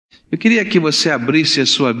Eu queria que você abrisse a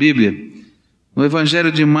sua Bíblia no Evangelho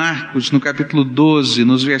de Marcos, no capítulo 12,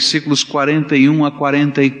 nos versículos 41 a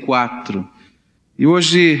 44. E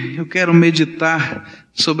hoje eu quero meditar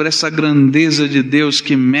sobre essa grandeza de Deus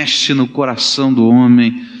que mexe no coração do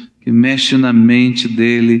homem, que mexe na mente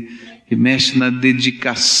dele, que mexe na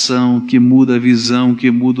dedicação, que muda a visão, que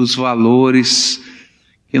muda os valores,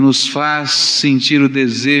 que nos faz sentir o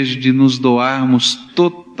desejo de nos doarmos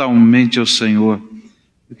totalmente ao Senhor.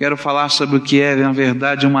 Eu quero falar sobre o que é, na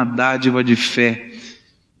verdade, uma dádiva de fé.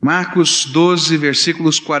 Marcos 12,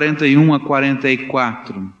 versículos 41 a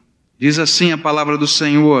 44. Diz assim a palavra do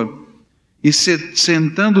Senhor: E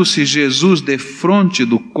sentando-se Jesus defronte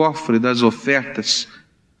do cofre das ofertas,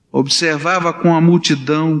 observava como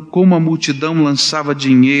a multidão lançava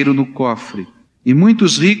dinheiro no cofre, e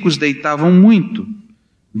muitos ricos deitavam muito.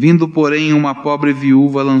 Vindo, porém, uma pobre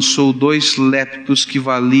viúva, lançou 2 leptos que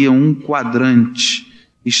valiam 1 quadrante.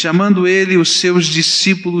 E chamando ele os seus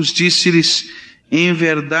discípulos, disse-lhes: Em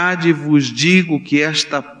verdade vos digo que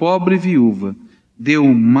esta pobre viúva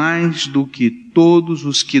deu mais do que todos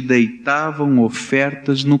os que deitavam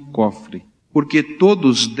ofertas no cofre, porque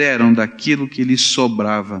todos deram daquilo que lhes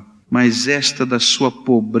sobrava, mas esta da sua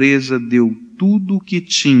pobreza deu tudo o que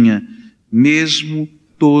tinha, mesmo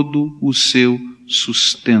todo o seu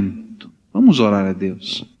sustento. Vamos orar a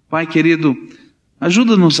Deus. Pai querido,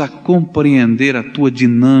 ajuda-nos a compreender a Tua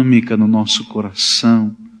dinâmica no nosso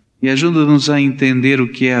coração e ajuda-nos a entender o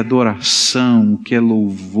que é adoração, o que é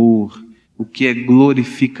louvor, o que é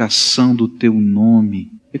glorificação do Teu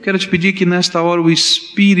nome. Eu quero te pedir que nesta hora o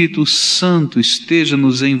Espírito Santo esteja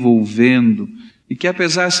nos envolvendo e que,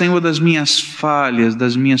 apesar, Senhor, das minhas falhas,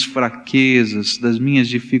 das minhas fraquezas, das minhas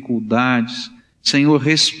dificuldades, Senhor,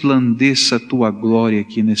 resplandeça a Tua glória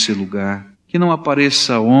aqui nesse lugar. Que não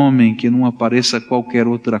apareça homem, que não apareça qualquer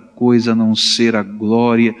outra coisa a não ser a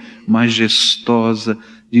glória majestosa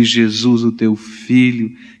de Jesus, o Teu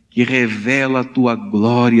Filho, que revela a Tua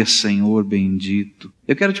glória, Senhor bendito.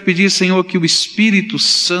 Eu quero te pedir, Senhor, que o Espírito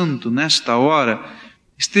Santo, nesta hora,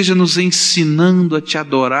 esteja nos ensinando a Te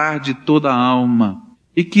adorar de toda a alma,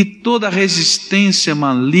 e que toda resistência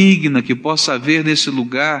maligna que possa haver nesse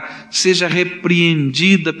lugar seja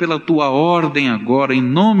repreendida pela Tua ordem agora, em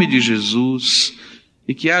nome de Jesus,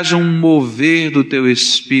 e que haja um mover do Teu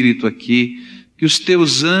Espírito aqui, que os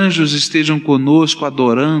Teus anjos estejam conosco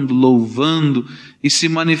adorando, louvando e se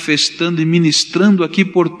manifestando e ministrando aqui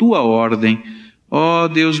por Tua ordem. Ó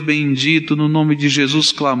Deus bendito, no nome de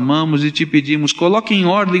Jesus clamamos e Te pedimos, coloque em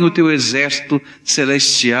ordem o Teu exército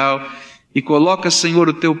celestial e coloca, Senhor,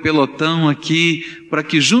 o Teu pelotão aqui, para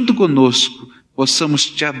que junto conosco possamos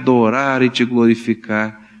Te adorar e Te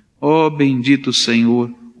glorificar. Ó bendito Senhor,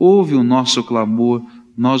 ouve o nosso clamor,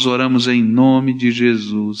 nós oramos em nome de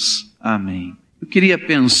Jesus. Amém. Eu queria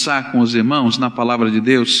pensar com os irmãos na palavra de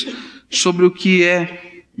Deus sobre o que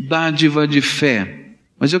é dádiva de fé.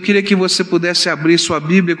 Mas eu queria que você pudesse abrir sua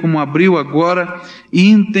Bíblia como abriu agora e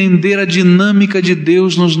entender a dinâmica de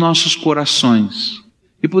Deus nos nossos corações.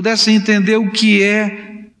 E pudesse entender o que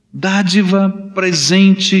é dádiva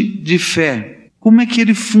presente de fé. Como é que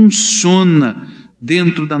ele funciona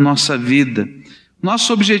dentro da nossa vida.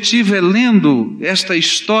 Nosso objetivo é, lendo esta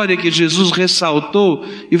história que Jesus ressaltou,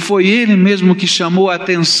 e foi Ele mesmo que chamou a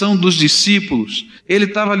atenção dos discípulos. Ele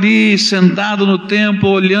estava ali sentado no templo,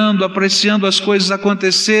 olhando, apreciando as coisas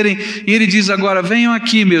acontecerem, e Ele diz agora: venham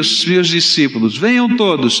aqui meus discípulos, venham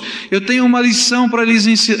todos, eu tenho uma lição para lhes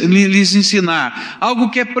ensinar,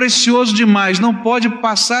 algo que é precioso demais, não pode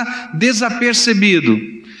passar desapercebido.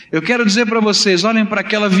 Eu quero dizer para vocês, olhem para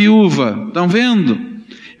aquela viúva, estão vendo?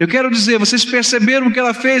 Eu quero dizer, vocês perceberam o que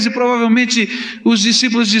ela fez, e provavelmente os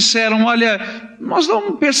discípulos disseram: olha, nós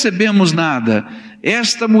não percebemos nada.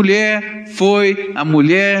 Esta mulher foi a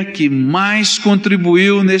mulher que mais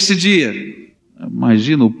contribuiu nesse dia.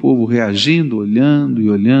 Imagina o povo reagindo, olhando e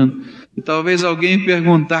olhando, e talvez alguém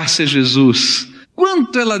perguntasse a Jesus: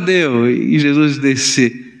 quanto ela deu? E Jesus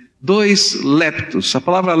disse: 2 leptos. A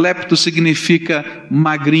palavra lepto significa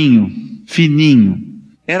magrinho, fininho.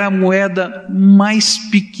 Era a moeda mais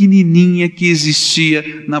pequenininha que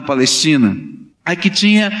existia na Palestina, a que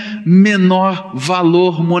tinha menor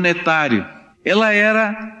valor monetário. Ela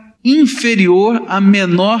era inferior à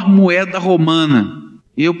menor moeda romana.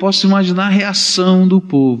 E eu posso imaginar a reação do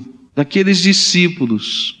povo, daqueles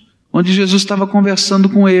discípulos, onde Jesus estava conversando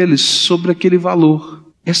com eles sobre aquele valor.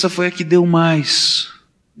 Essa foi a que deu mais.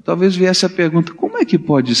 Talvez viesse a pergunta: como é que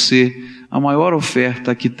pode ser a maior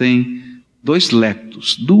oferta que tem 2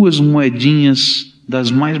 leptos, 2 moedinhas das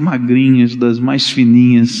mais magrinhas, das mais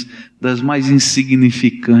fininhas, das mais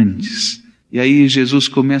insignificantes? E aí Jesus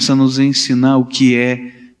começa a nos ensinar o que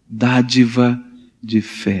é dádiva de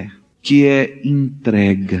fé, que é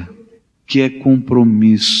entrega, que é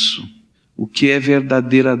compromisso, o que é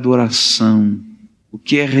verdadeira adoração, o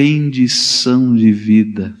que é rendição de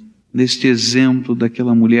vida. Neste exemplo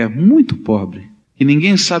daquela mulher muito pobre, que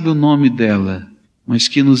ninguém sabe o nome dela, mas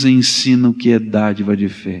que nos ensina o que é dádiva de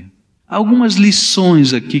fé. Há algumas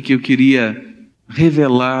lições aqui que eu queria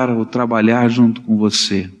revelar ou trabalhar junto com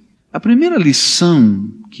você. A primeira lição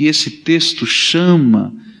que esse texto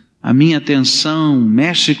chama a minha atenção,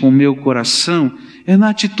 mexe com o meu coração, é na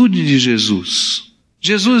atitude de Jesus.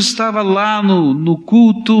 Jesus estava lá no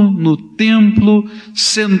culto, no templo,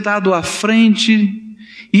 sentado à frente,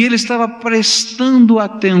 e ele estava prestando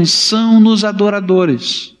atenção nos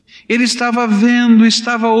adoradores. Ele estava vendo,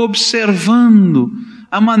 estava observando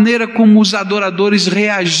a maneira como os adoradores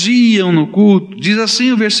reagiam no culto. Diz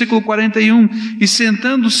assim o versículo 41, e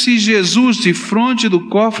sentando-se Jesus defronte do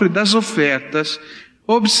cofre das ofertas,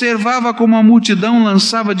 observava como a multidão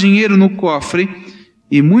lançava dinheiro no cofre,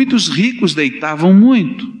 e muitos ricos deitavam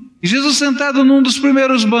muito. E Jesus sentado num dos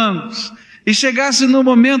primeiros bancos, e chegasse no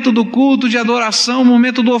momento do culto de adoração, no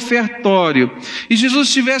momento do ofertório, e Jesus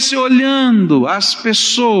estivesse olhando as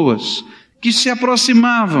pessoas que se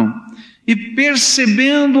aproximavam, e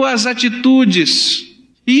percebendo as atitudes,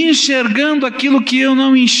 e enxergando aquilo que eu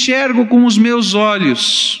não enxergo com os meus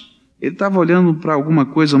olhos. Ele estava olhando para alguma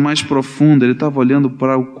coisa mais profunda, ele estava olhando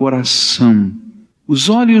para o coração. Os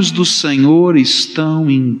olhos do Senhor estão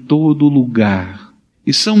em todo lugar,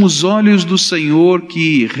 e são os olhos do Senhor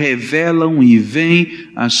que revelam e veem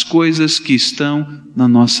as coisas que estão na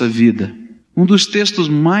nossa vida. Um dos textos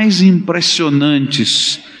mais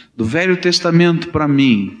impressionantes do Velho Testamento para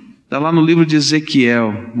mim, está lá no livro de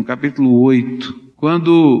Ezequiel, no capítulo 8,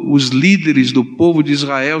 quando os líderes do povo de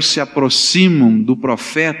Israel se aproximam do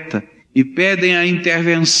profeta e pedem a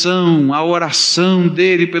intervenção, a oração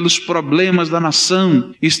dele pelos problemas da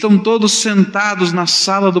nação. Estão todos sentados na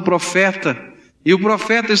sala do profeta, e o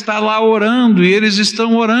profeta está lá orando, e eles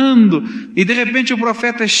estão orando, e de repente o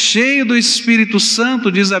profeta é cheio do Espírito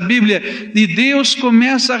Santo, diz a Bíblia, e Deus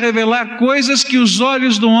começa a revelar coisas que os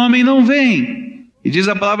olhos do homem não veem. E diz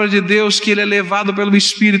a palavra de Deus que ele é levado pelo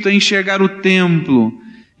Espírito a enxergar o templo.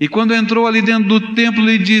 E quando entrou ali dentro do templo,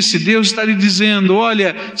 ele disse, Deus está lhe dizendo,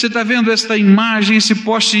 olha, você está vendo esta imagem, esse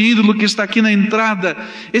poste ídolo que está aqui na entrada?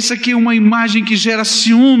 Essa aqui é uma imagem que gera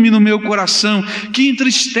ciúme no meu coração, que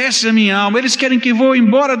entristece a minha alma. Eles querem que eu vou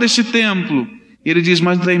embora deste templo. E ele diz,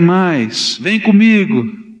 mas tem mais, vem comigo.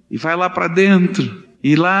 E vai lá para dentro.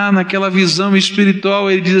 E lá naquela visão espiritual,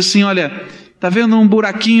 ele diz assim, olha, está vendo um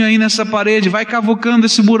buraquinho aí nessa parede? Vai cavucando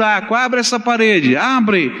esse buraco, abre essa parede,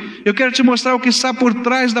 abre. Eu quero te mostrar o que está por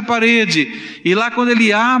trás da parede. E lá quando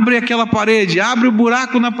ele abre aquela parede, abre o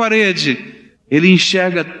buraco na parede, ele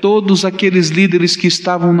enxerga todos aqueles líderes que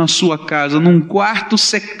estavam na sua casa, num quarto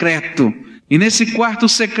secreto. E nesse quarto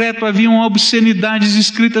secreto haviam obscenidades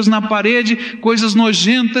escritas na parede, coisas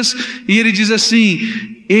nojentas, e ele diz assim,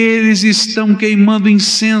 eles estão queimando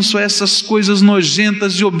incenso a essas coisas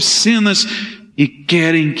nojentas e obscenas, e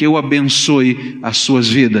querem que eu abençoe as suas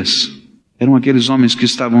vidas. Eram aqueles homens que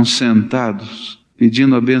estavam sentados,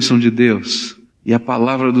 pedindo a bênção de Deus, e a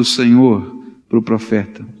palavra do Senhor para o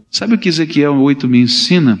profeta. Sabe o que Ezequiel 8 me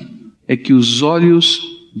ensina? É que os olhos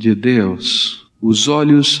de Deus, os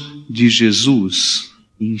olhos de Jesus,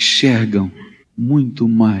 enxergam muito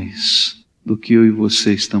mais do que eu e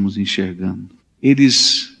você estamos enxergando.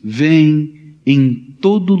 Eles veem em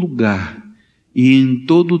todo lugar e em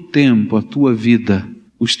todo tempo a tua vida,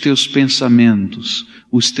 os teus pensamentos,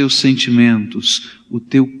 os teus sentimentos, o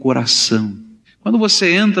teu coração. Quando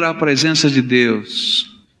você entra à presença de Deus,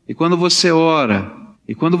 e quando você ora,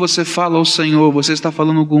 e quando você fala ao Senhor, você está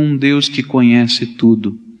falando com um Deus que conhece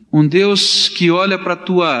tudo. Um Deus que olha para a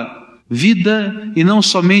tua vida e não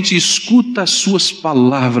somente escuta as suas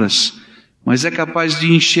palavras, mas é capaz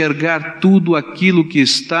de enxergar tudo aquilo que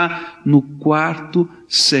está no quarto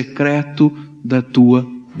secreto da tua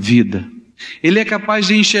vida. Ele é capaz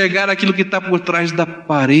de enxergar aquilo que está por trás da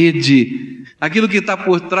parede, aquilo que está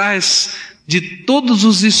por trás de todos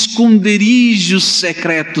os esconderijos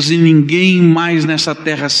secretos, e ninguém mais nessa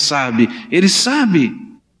terra sabe. Ele sabe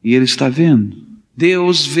e Ele está vendo.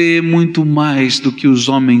 Deus vê muito mais do que os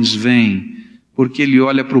homens veem, porque Ele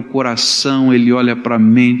olha para o coração, Ele olha para a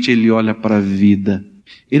mente, Ele olha para a vida.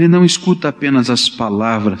 Ele não escuta apenas as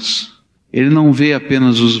palavras, Ele não vê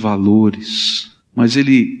apenas os valores, mas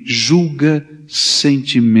Ele julga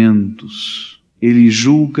sentimentos, Ele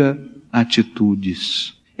julga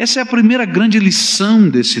atitudes. Essa é a primeira grande lição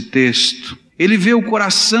desse texto. Ele vê o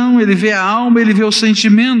coração, Ele vê a alma, Ele vê o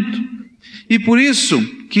sentimento. E por isso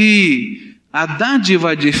que A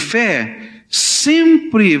dádiva de fé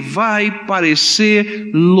sempre vai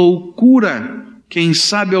parecer loucura, quem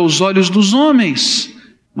sabe aos olhos dos homens,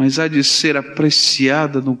 mas há de ser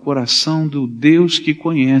apreciada no coração do Deus que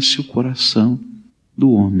conhece o coração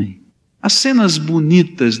do homem. As cenas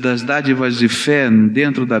bonitas das dádivas de fé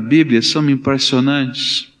dentro da Bíblia são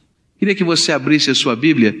impressionantes. Queria que você abrisse a sua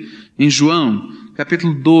Bíblia em João,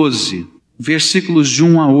 capítulo 12, versículos de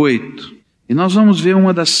 1 a 8. E nós vamos ver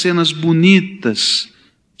uma das cenas bonitas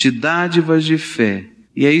de dádivas de fé.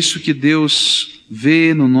 E é isso que Deus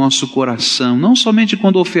vê no nosso coração, não somente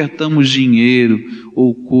quando ofertamos dinheiro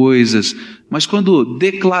ou coisas, mas quando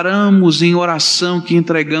declaramos em oração que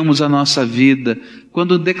entregamos a nossa vida,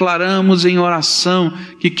 quando declaramos em oração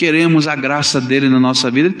que queremos a graça dele na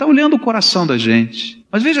nossa vida. Ele está olhando o coração da gente.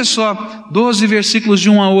 Mas veja só, 12 versículos de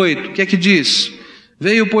 1 a 8, o que é que diz?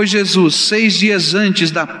 Veio, pois, Jesus 6 dias antes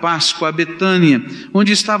da Páscoa a Betânia,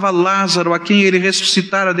 onde estava Lázaro, a quem ele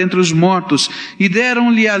ressuscitara dentre os mortos, e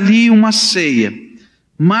deram-lhe ali uma ceia.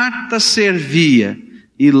 Marta servia,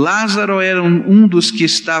 e Lázaro era um dos que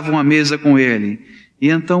estavam à mesa com ele. E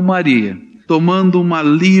então Maria, tomando uma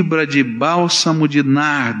libra de bálsamo de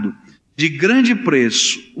nardo, de grande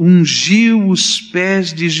preço, ungiu os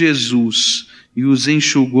pés de Jesus, e os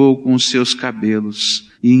enxugou com os seus cabelos,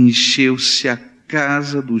 e encheu-se a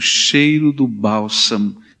casa do cheiro do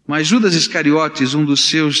bálsamo. Mas Judas Iscariotes, um dos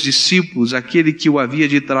seus discípulos, aquele que o havia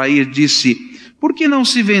de trair, disse: por que não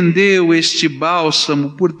se vendeu este bálsamo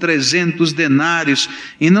por 300 denários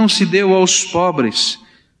e não se deu aos pobres?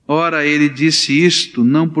 Ora, ele disse isto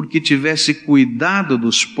não porque tivesse cuidado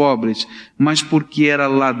dos pobres, mas porque era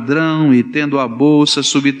ladrão e, tendo a bolsa,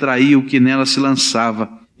 subtraía o que nela se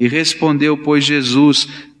lançava. E respondeu, pois, Jesus: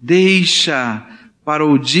 deixa, para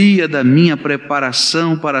o dia da minha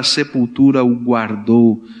preparação para a sepultura o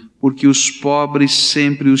guardou, porque os pobres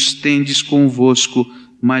sempre os tendes convosco,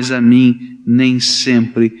 mas a mim nem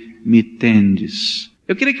sempre me tendes.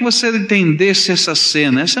 Eu queria que você entendesse essa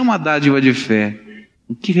cena. Essa é uma dádiva de fé.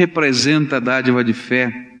 O que representa a dádiva de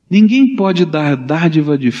fé? Ninguém pode dar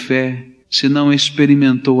dádiva de fé se não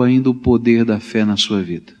experimentou ainda o poder da fé na sua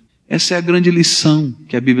vida. Essa é a grande lição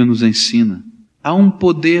que a Bíblia nos ensina. Há um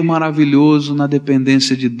poder maravilhoso na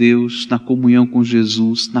dependência de Deus, na comunhão com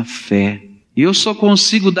Jesus, na fé. E eu só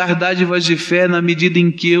consigo dar dádivas de fé na medida em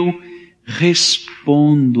que eu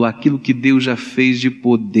respondo àquilo que Deus já fez de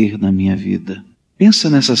poder na minha vida. Pensa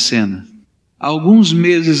nessa cena. Alguns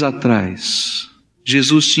meses atrás,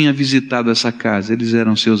 Jesus tinha visitado essa casa, eles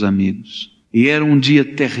eram seus amigos. E era um dia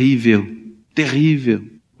terrível, terrível,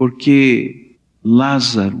 porque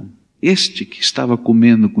Lázaro, este que estava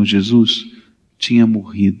comendo com Jesus, tinha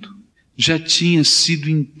morrido, já tinha sido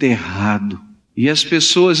enterrado, e as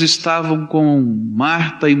pessoas estavam com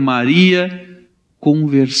Marta e Maria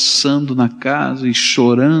conversando na casa e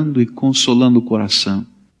chorando e consolando o coração.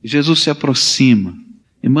 E Jesus se aproxima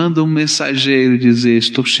e manda um mensageiro dizer: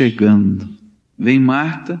 estou chegando. Vem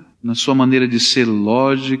Marta, na sua maneira de ser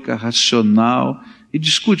lógica, racional, e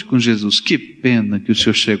discute com Jesus: que pena que o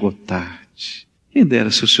senhor chegou tarde. Quem dera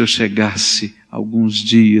se o senhor chegasse alguns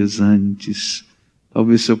dias antes.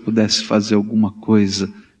 Talvez se eu pudesse fazer alguma coisa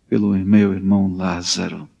pelo meu irmão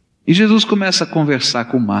Lázaro. E Jesus começa a conversar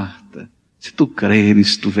com Marta. Se tu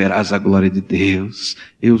creres, tu verás a glória de Deus.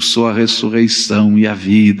 Eu sou a ressurreição e a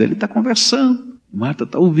vida. Ele está conversando. Marta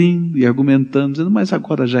está ouvindo e argumentando, dizendo: mas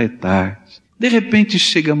agora já é tarde. De repente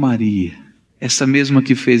chega Maria, essa mesma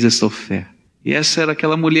que fez essa oferta. E essa era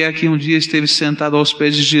aquela mulher que um dia esteve sentada aos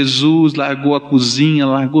pés de Jesus, largou a cozinha,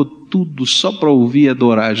 largou tudo só para ouvir e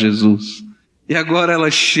adorar Jesus. E agora ela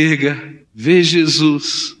chega, vê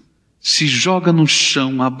Jesus, se joga no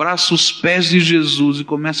chão, abraça os pés de Jesus e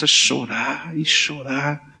começa a chorar e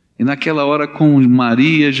chorar. E naquela hora com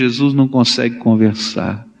Maria, Jesus não consegue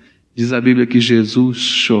conversar. Diz a Bíblia que Jesus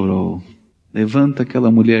chorou. Levanta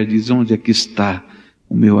aquela mulher e diz: onde é que está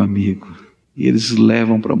o meu amigo? E eles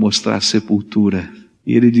levam para mostrar a sepultura.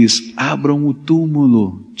 E ele diz: abram o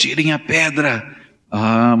túmulo, tirem a pedra.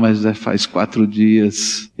 Ah, mas já faz 4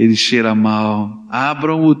 dias, ele cheira mal.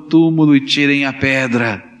 Abram o túmulo e tirem a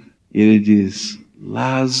pedra. Ele diz: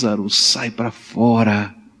 Lázaro, sai para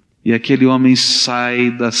fora. E aquele homem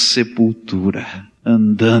sai da sepultura,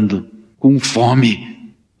 andando, com fome.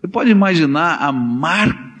 Você pode imaginar a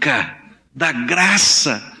marca da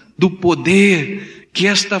graça, do poder que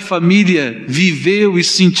esta família viveu e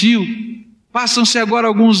sentiu? Passam-se agora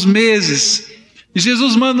alguns meses. E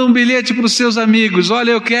Jesus manda um bilhete para os seus amigos: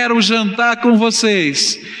 olha, eu quero jantar com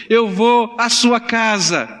vocês, eu vou à sua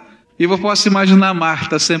casa. E eu posso imaginar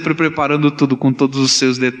Marta sempre preparando tudo com todos os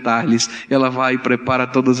seus detalhes. Ela vai e prepara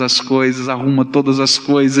todas as coisas, arruma todas as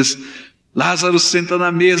coisas. Lázaro senta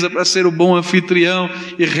na mesa para ser o bom anfitrião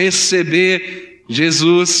e receber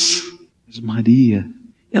Jesus. Mas Maria,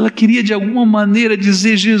 ela queria de alguma maneira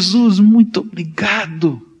dizer: Jesus, muito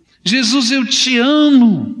obrigado. Jesus, eu te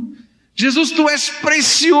amo. Jesus, tu és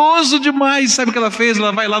precioso demais. Sabe o que ela fez?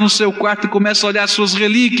 Ela vai lá no seu quarto e começa a olhar as suas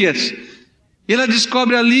relíquias. E ela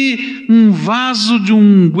descobre ali um vaso de um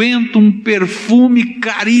unguento, um perfume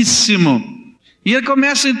caríssimo. E ela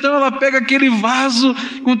começa então, ela pega aquele vaso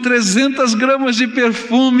com 300 gramas de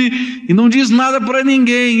perfume e não diz nada para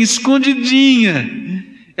ninguém, escondidinha.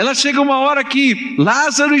 Ela chega uma hora que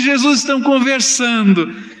Lázaro e Jesus estão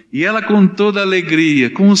conversando. E ela, com toda alegria,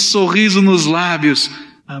 com um sorriso nos lábios,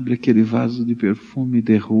 abre aquele vaso de perfume e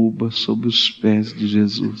derruba sobre os pés de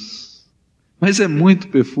Jesus. Mas é muito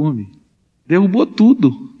perfume. Derrubou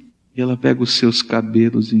tudo. E ela pega os seus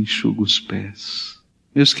cabelos e enxuga os pés.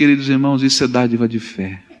 Meus queridos irmãos, isso é dádiva de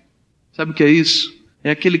fé. Sabe o que é isso?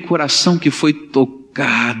 É aquele coração que foi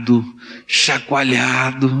tocado,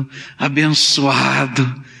 chacoalhado,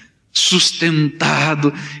 abençoado,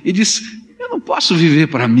 sustentado. E diz: eu não posso viver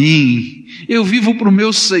para mim. Eu vivo para o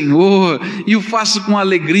meu Senhor e o faço com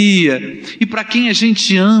alegria. E para quem a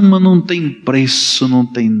gente ama não tem preço, não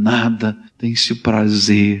tem nada. Tem-se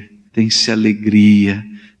prazer, tem-se alegria,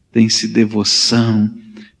 tem-se devoção,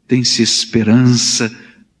 tem-se esperança,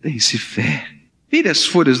 tem-se fé. Vire as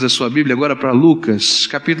folhas da sua Bíblia agora para Lucas,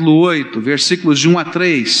 capítulo 8, versículos de 1 a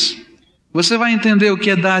 3. Você vai entender o que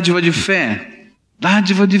é dádiva de fé.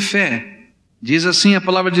 Dádiva de fé. Diz assim a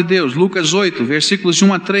palavra de Deus, Lucas 8, versículos de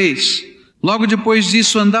 1 a 3. Logo depois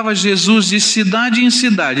disso andava Jesus de cidade em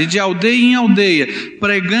cidade, de aldeia em aldeia,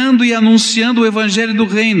 pregando e anunciando o evangelho do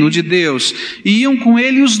reino de Deus. E iam com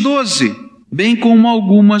ele os 12, bem como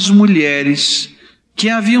algumas mulheres que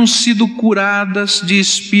haviam sido curadas de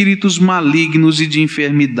espíritos malignos e de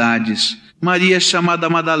enfermidades. Maria, chamada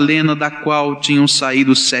Madalena, da qual tinham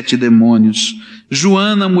saído 7 demônios.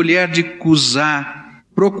 Joana, mulher de Cusá,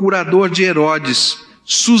 procurador de Herodes.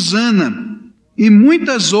 Susana e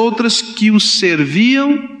muitas outras que o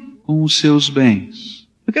serviam com os seus bens.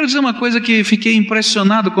 Eu quero dizer uma coisa que fiquei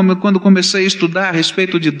impressionado quando comecei a estudar a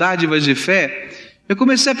respeito de dádivas de fé. Eu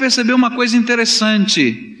comecei a perceber uma coisa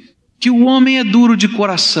interessante, que o homem é duro de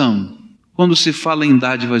coração quando se fala em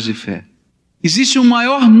dádivas de fé. Existe um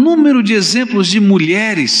maior número de exemplos de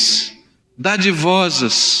mulheres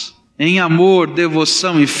dadivosas em amor,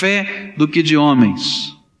 devoção e fé do que de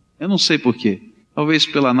homens. Eu não sei porquê. Talvez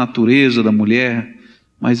pela natureza da mulher,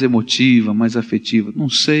 mais emotiva, mais afetiva, não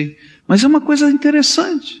sei. Mas é uma coisa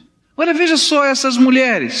interessante. Olha, veja só essas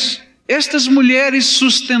mulheres. Estas mulheres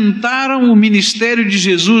sustentaram o ministério de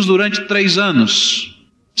Jesus durante 3 anos.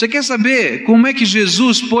 Você quer saber como é que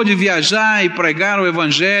Jesus pôde viajar e pregar o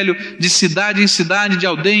evangelho de cidade em cidade, de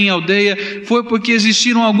aldeia em aldeia? Foi porque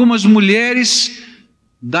existiram algumas mulheres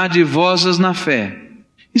dadivosas na fé.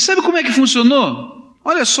 E sabe como é que funcionou?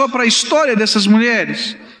 Olha só para a história dessas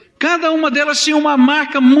mulheres. Cada uma delas tinha uma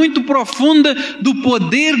marca muito profunda do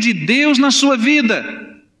poder de Deus na sua vida.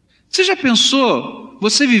 Você já pensou,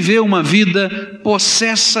 você viveu uma vida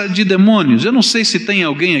possessa de demônios? Eu não sei se tem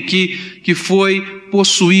alguém aqui que foi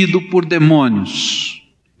possuído por demônios.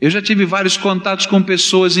 Eu já tive vários contatos com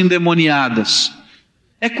pessoas endemoniadas.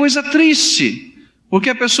 É coisa triste, porque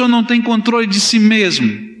a pessoa não tem controle de si mesma.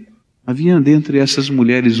 Havia dentre essas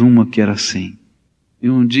mulheres uma que era assim. E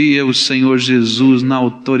um dia o Senhor Jesus, na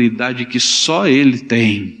autoridade que só Ele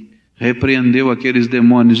tem, repreendeu aqueles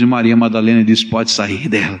demônios de Maria Madalena e disse: pode sair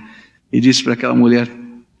dela. E disse para aquela mulher: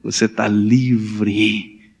 você está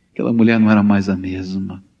livre. Aquela mulher não era mais a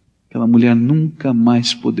mesma. Aquela mulher nunca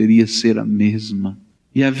mais poderia ser a mesma.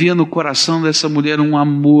 E havia no coração dessa mulher um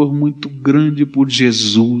amor muito grande por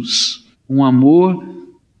Jesus. Um amor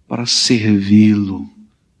para servi-lo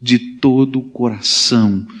de todo o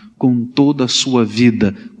coração, com toda a sua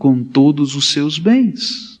vida, com todos os seus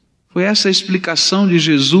bens. Foi essa a explicação de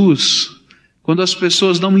Jesus, quando as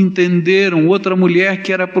pessoas não entenderam outra mulher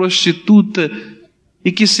que era prostituta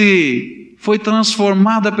e que se foi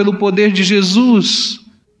transformada pelo poder de Jesus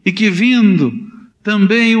e que vindo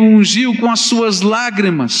também o ungiu com as suas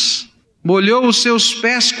lágrimas, molhou os seus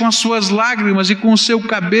pés com as suas lágrimas e com o seu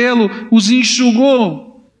cabelo os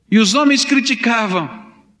enxugou. E os homens criticavam.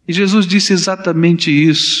 E Jesus disse exatamente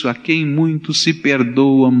isso: a quem muito se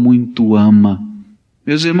perdoa, muito ama.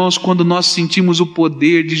 Meus irmãos, quando nós sentimos o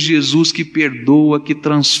poder de Jesus que perdoa, que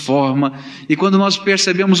transforma, e quando nós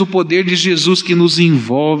percebemos o poder de Jesus que nos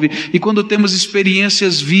envolve, e quando temos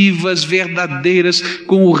experiências vivas, verdadeiras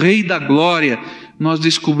com o Rei da Glória, nós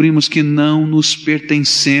descobrimos que não nos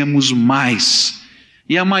pertencemos mais.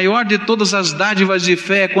 E a maior de todas as dádivas de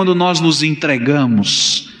fé é quando nós nos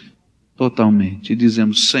entregamos. totalmente. E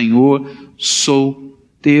dizemos: Senhor, sou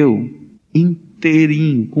teu,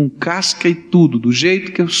 inteirinho, com casca e tudo, do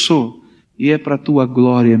jeito que eu sou. E é para a tua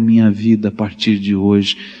glória a minha vida a partir de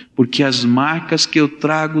hoje, porque as marcas que eu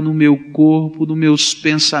trago no meu corpo, nos meus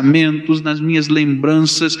pensamentos, nas minhas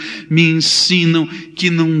lembranças, me ensinam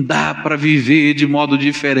que não dá para viver de modo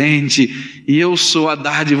diferente. E eu sou a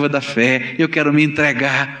dádiva da fé, eu quero me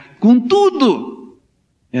entregar com tudo.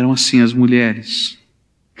 Eram assim as mulheres.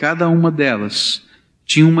 Cada uma delas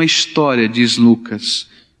tinha uma história, diz Lucas.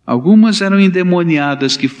 Algumas eram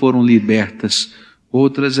endemoniadas que foram libertas,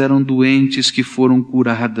 outras eram doentes que foram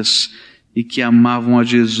curadas e que amavam a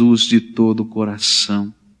Jesus de todo o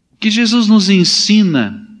coração. O que Jesus nos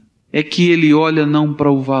ensina é que Ele olha não para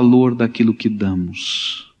o valor daquilo que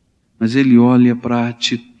damos, mas Ele olha para a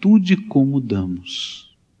atitude como damos.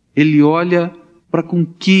 Ele olha para com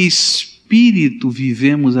que espírito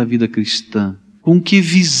vivemos a vida cristã, com que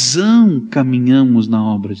visão caminhamos na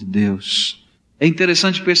obra de Deus. É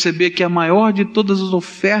interessante perceber que a maior de todas as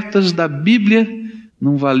ofertas da Bíblia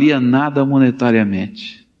não valia nada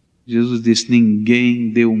monetariamente. Jesus disse: ninguém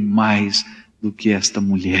deu mais do que esta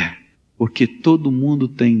mulher, porque todo mundo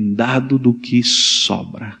tem dado do que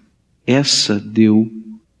sobra. Essa deu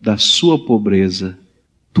da sua pobreza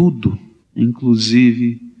tudo,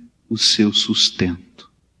 inclusive o seu sustento.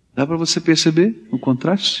 Dá para você perceber o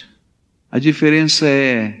contraste? A diferença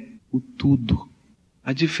é o tudo.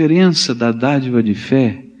 A diferença da dádiva de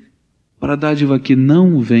fé para a dádiva que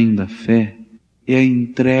não vem da fé é a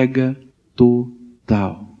entrega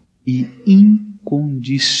total e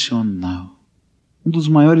incondicional. Um dos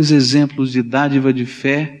maiores exemplos de dádiva de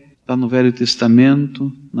fé está no Velho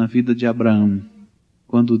Testamento, na vida de Abraão,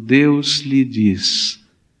 quando Deus lhe diz: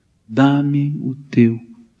 dá-me o teu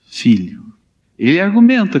filho. Ele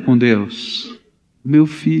argumenta com Deus: meu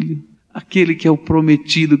filho, aquele que é o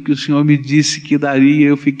prometido que o Senhor me disse que daria,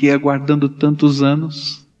 eu fiquei aguardando tantos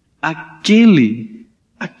anos. Aquele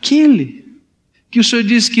que o Senhor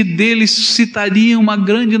disse que dele suscitaria uma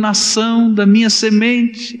grande nação da minha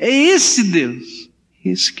semente. É esse Deus,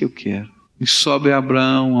 esse que eu quero. E sobe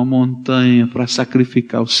Abraão a montanha para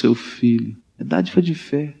sacrificar o seu filho. É dádiva de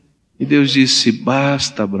fé. E Deus disse: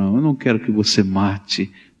 basta, Abraão, eu não quero que você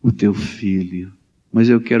mate o teu filho, mas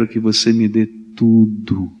eu quero que você me dê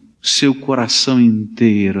tudo. O seu coração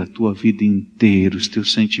inteiro, a tua vida inteira, os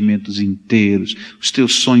teus sentimentos inteiros, os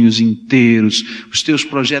teus sonhos inteiros, os teus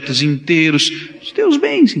projetos inteiros, os teus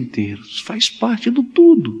bens inteiros. Faz parte do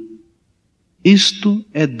tudo. Isto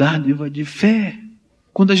é dádiva de fé.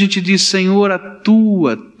 Quando a gente diz: Senhor, a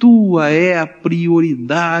tua é a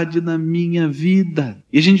prioridade na minha vida.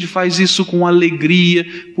 E a gente faz isso com alegria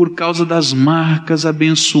por causa das marcas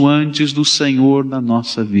abençoantes do Senhor na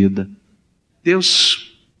nossa vida. Deus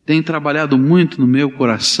tem trabalhado muito no meu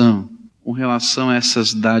coração com relação a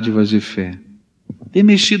essas dádivas de fé. Tem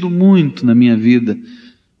mexido muito na minha vida,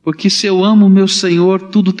 porque se eu amo o meu Senhor,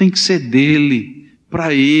 tudo tem que ser dele,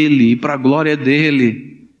 para Ele e para a glória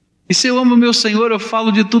dele. E se eu amo o meu Senhor, eu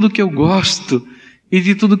falo de tudo que eu gosto e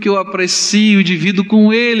de tudo que eu aprecio e divido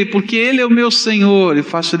com Ele, porque Ele é o meu Senhor e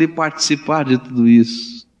faço Ele participar de tudo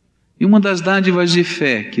isso. E uma das dádivas de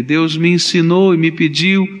fé que Deus me ensinou e me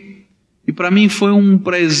pediu, e para mim foi um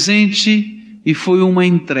presente e foi uma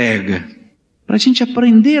entrega. Para a gente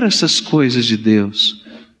aprender essas coisas de Deus,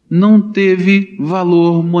 não teve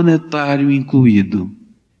valor monetário incluído.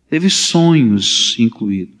 Teve sonhos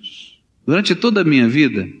incluídos. Durante toda a minha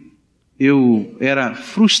vida, eu era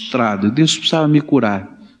frustrado. Deus precisava me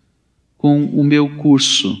curar com o meu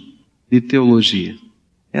curso de teologia.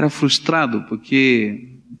 Era frustrado porque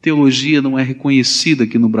teologia não é reconhecida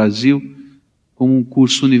aqui no Brasil como um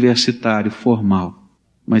curso universitário formal,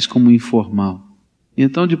 mas como informal.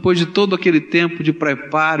 Então, depois de todo aquele tempo de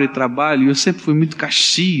preparo e trabalho, eu sempre fui muito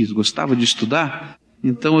Caxias, gostava de estudar,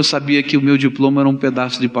 então eu sabia que o meu diploma era um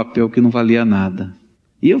pedaço de papel que não valia nada.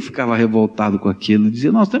 E eu ficava revoltado com aquilo,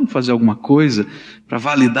 dizia: nós temos que fazer alguma coisa para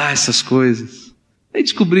validar essas coisas. Aí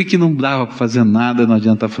descobri que não dava para fazer nada, não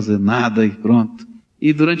adianta fazer nada e pronto.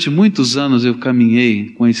 E durante muitos anos eu caminhei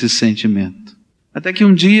com esse sentimento. Até que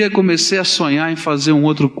um dia comecei a sonhar em fazer um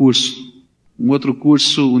outro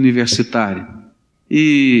curso universitário.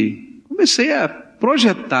 E comecei a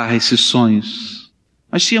projetar esses sonhos,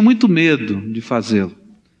 mas tinha muito medo de fazê-lo,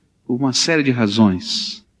 por uma série de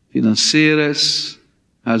razões financeiras,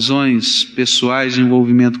 razões pessoais de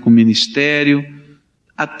envolvimento com o ministério,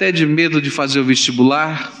 até de medo de fazer o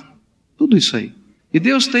vestibular, tudo isso aí. E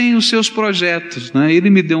Deus tem os seus projetos, né? Ele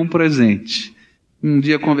me deu um presente. Um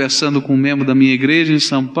dia, conversando com um membro da minha igreja em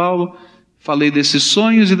São Paulo, falei desses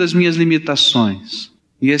sonhos e das minhas limitações.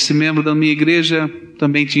 E esse membro da minha igreja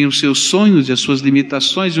também tinha os seus sonhos e as suas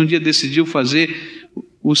limitações, e um dia decidiu fazer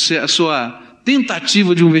a sua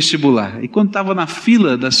tentativa de um vestibular. E quando estava na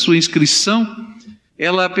fila da sua inscrição,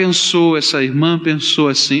 essa irmã pensou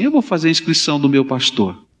assim: eu vou fazer a inscrição do meu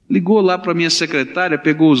pastor. Ligou lá para a minha secretária,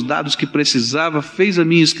 pegou os dados que precisava, fez a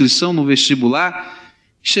minha inscrição no vestibular,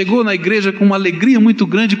 chegou na igreja com uma alegria muito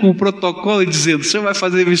grande com o protocolo e dizendo: o senhor vai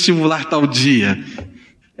fazer vestibular tal dia.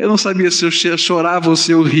 Eu não sabia se eu chorava ou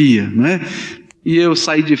se eu ria, né? E eu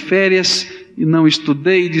saí de férias e não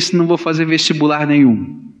estudei e disse: não vou fazer vestibular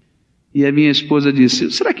nenhum. E a minha esposa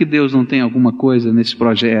disse: será que Deus não tem alguma coisa nesse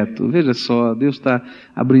projeto? Veja só, Deus está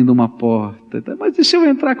abrindo uma porta. Mas e se eu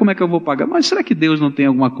entrar, como é que eu vou pagar? Mas será que Deus não tem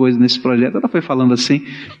alguma coisa nesse projeto? Ela foi falando assim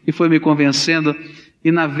e foi me convencendo.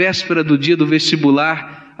 E na véspera do dia do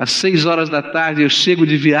vestibular, às 6 horas da tarde, eu chego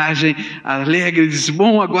de viagem alegre e disse: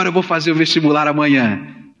 bom, agora eu vou fazer o vestibular amanhã.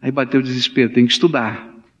 Aí bateu o desespero, tem que estudar.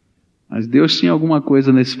 Mas Deus tinha alguma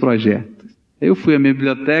coisa nesse projeto. Aí eu fui à minha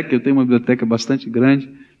biblioteca, eu tenho uma biblioteca bastante grande,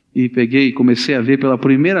 e peguei e comecei a ver pela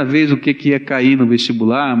primeira vez o que ia cair no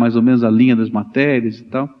vestibular, mais ou menos a linha das matérias e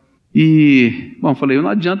tal. E, bom, falei, não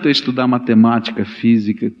adianta eu estudar matemática,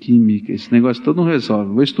 física, química, esse negócio todo não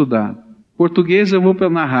resolve, vou estudar. Português eu vou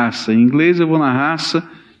na raça, inglês eu vou na raça,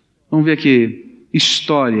 vamos ver aqui.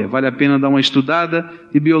 História, vale a pena dar uma estudada,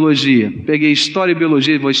 e biologia. Peguei história e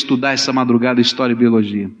biologia e vou estudar essa madrugada história e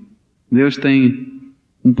biologia. Deus tem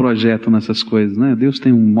um projeto nessas coisas, né? Deus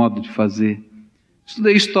tem um modo de fazer.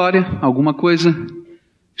 Estudei história, alguma coisa.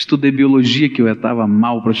 Estudei biologia, que eu estava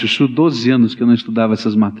mal para chuchu, 12 anos que eu não estudava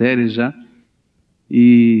essas matérias já.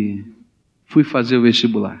 E fui fazer o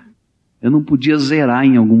vestibular. Eu não podia zerar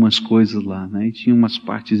em algumas coisas lá, né? E tinha umas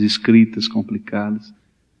partes escritas complicadas.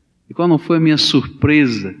 E qual não foi a minha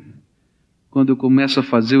surpresa, quando eu começo a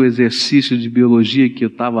fazer o exercício de biologia, que eu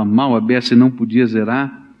estava mal aberto e não podia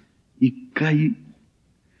zerar, e cai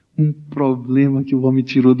um problema que o homem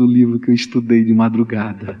tirou do livro que eu estudei de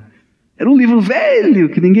madrugada. Era um livro velho,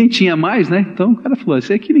 que ninguém tinha mais, né? Então o cara falou: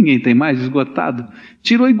 esse aqui ninguém tem mais, esgotado.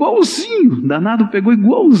 Tirou igualzinho, danado pegou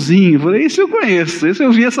igualzinho. Falei: esse eu conheço, esse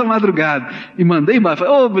eu vi essa madrugada. E mandei embaixo.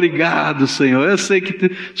 Falei: obrigado, Senhor, eu sei que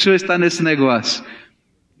o Senhor está nesse negócio.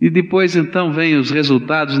 E depois então vem os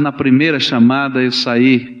resultados. Na primeira chamada eu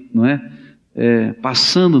saí, não é?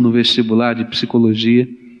 Passando no vestibular de psicologia,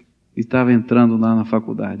 e estava entrando lá na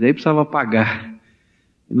faculdade. Aí precisava pagar,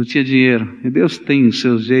 e não tinha dinheiro. E Deus tem os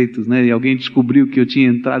seus jeitos, né? E alguém descobriu que eu tinha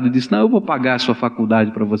entrado e disse: não, eu vou pagar a sua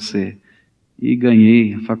faculdade para você. E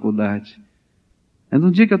ganhei a faculdade. Mas no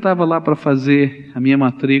dia que eu estava lá para fazer a minha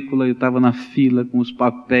matrícula, eu estava na fila com os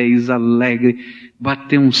papéis, alegre,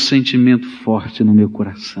 bateu um sentimento forte no meu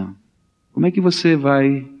coração. Como é que você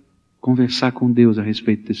vai conversar com Deus a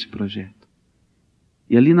respeito desse projeto?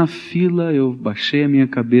 E ali na fila eu baixei a minha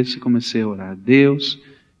cabeça e comecei a orar: Deus,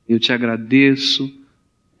 eu te agradeço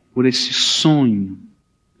por esse sonho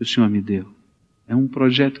que o Senhor me deu. É um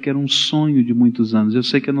projeto que era um sonho de muitos anos. Eu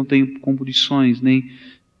sei que eu não tenho condições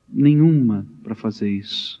nenhuma para fazer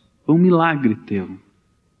isso. Foi um milagre teu.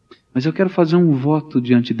 Mas eu quero fazer um voto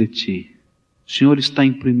diante de ti. O Senhor está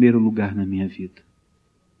em primeiro lugar na minha vida.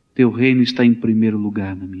 Teu reino está em primeiro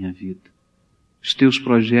lugar na minha vida. Os teus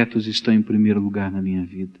projetos estão em primeiro lugar na minha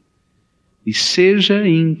vida. E seja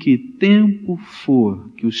em que tempo for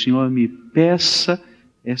que o Senhor me peça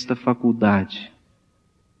esta faculdade,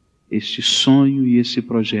 este sonho e esse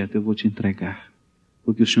projeto, eu vou te entregar,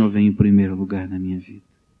 porque o Senhor vem em primeiro lugar na minha vida.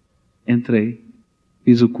 Entrei,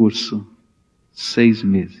 fiz o curso, 6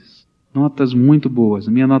 meses. Notas muito boas.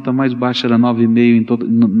 A minha nota mais baixa era 9,5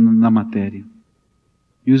 na matéria.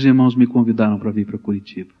 E os irmãos me convidaram para vir para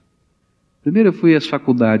Curitiba. Primeiro eu fui às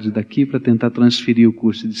faculdades daqui para tentar transferir o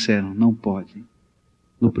curso e disseram: não pode.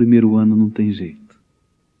 No primeiro ano não tem jeito.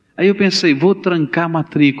 Aí eu pensei: vou trancar a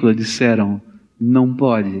matrícula. Disseram: não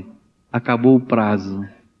pode. Acabou o prazo.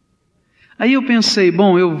 Aí eu pensei: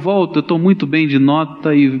 bom, eu volto, eu estou muito bem de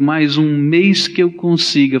nota e mais um mês que eu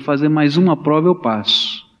consiga fazer mais uma prova eu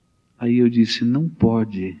passo. Aí eu disse: não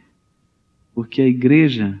pode, porque a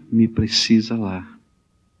igreja me precisa lá.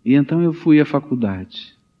 E então eu fui à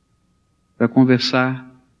faculdade para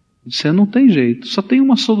conversar. Disseram: não tem jeito, só tem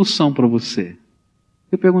uma solução para você.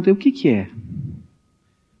 Eu perguntei: o que é?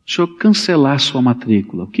 O senhor cancelar sua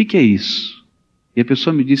matrícula, o que é isso? E a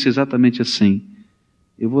pessoa me disse exatamente assim: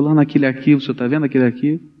 eu vou lá naquele arquivo, o senhor está vendo aquele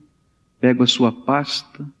arquivo? Pego a sua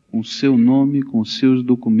pasta, com o seu nome, com os seus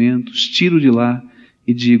documentos, tiro de lá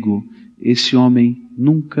e digo: esse homem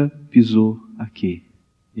nunca pisou aqui.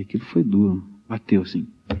 E aquilo foi duro, bateu assim,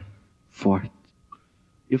 forte.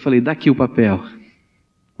 Eu falei: dá aqui o papel,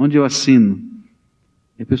 onde eu assino.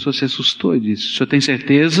 E a pessoa se assustou e disse: o senhor tem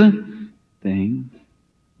certeza? Tenho.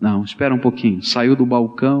 Não, espera um pouquinho. Saiu do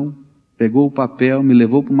balcão, pegou o papel, me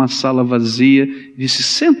levou para uma sala vazia e disse: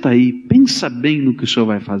 senta aí, pensa bem no que o senhor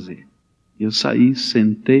vai fazer. Eu saí,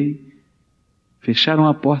 sentei, fecharam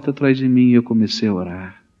a porta atrás de mim e eu comecei a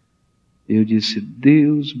orar. Eu disse: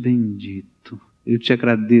 Deus bendito, eu te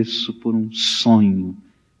agradeço por um sonho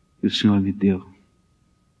que o Senhor me deu.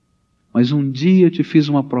 Mas um dia eu te fiz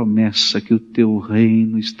uma promessa que o teu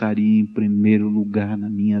reino estaria em primeiro lugar na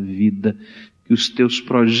minha vida, que os teus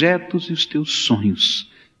projetos e os teus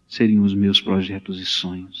sonhos seriam os meus projetos e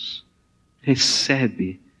sonhos.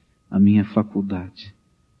 Recebe a minha faculdade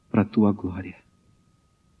para a tua glória.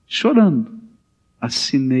 Chorando,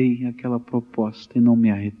 assinei aquela proposta e não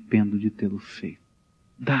me arrependo de tê-lo feito.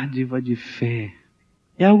 Dádiva de fé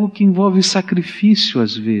é algo que envolve sacrifício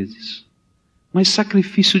às vezes, mas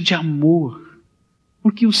sacrifício de amor,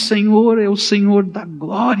 porque o Senhor é o Senhor da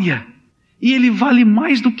glória, e Ele vale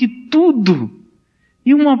mais do que tudo.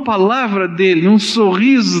 E uma palavra dEle, um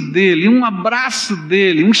sorriso dEle, um abraço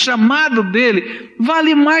dEle, um chamado dEle,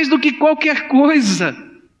 vale mais do que qualquer coisa.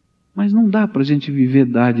 Mas não dá para a gente viver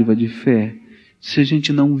dádiva de fé se a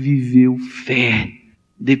gente não viveu fé,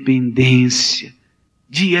 dependência,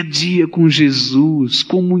 dia a dia com Jesus,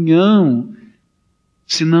 comunhão.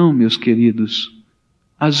 Senão, meus queridos,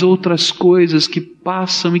 as outras coisas que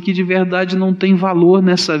passam e que de verdade não têm valor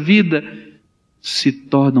nessa vida se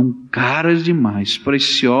tornam caras demais,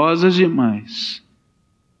 preciosas demais,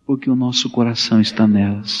 porque o nosso coração está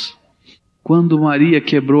nelas. Quando Maria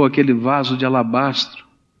quebrou aquele vaso de alabastro,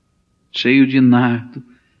 cheio de nardo,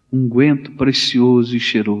 unguento precioso e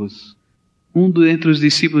cheiroso, dentre os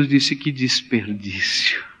discípulos disse: que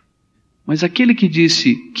desperdício. Mas aquele que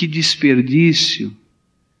disse que desperdício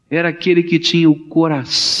era aquele que tinha o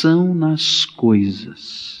coração nas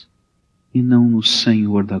coisas e não no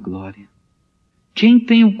Senhor da glória. Quem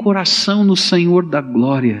tem o coração no Senhor da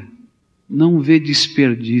glória não vê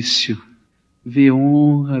desperdício, vê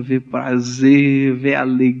honra, vê prazer, vê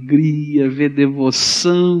alegria, vê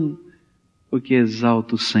devoção, porque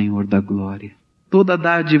exalta o Senhor da glória. Toda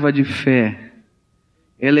dádiva de fé,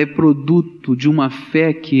 ela é produto de uma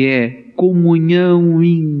fé que é comunhão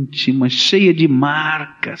íntima, cheia de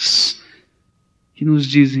marcas, que nos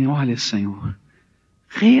dizem: olha, Senhor,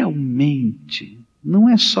 realmente, não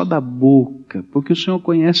é só da boca, porque o Senhor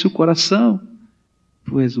conhece o coração.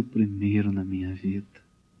 Tu és o primeiro na minha vida.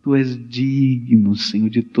 Tu és digno, Senhor,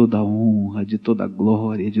 de toda honra, de toda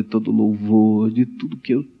glória, de todo louvor, de tudo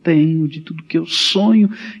que eu tenho, de tudo que eu sonho,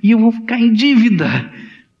 e eu vou ficar em dívida,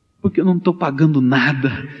 porque eu não estou pagando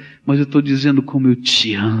nada, mas eu estou dizendo como eu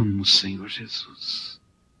te amo, Senhor Jesus.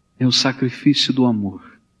 É o sacrifício do amor,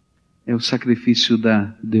 é o sacrifício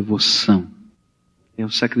da devoção, é o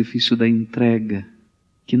sacrifício da entrega,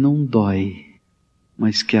 que não dói,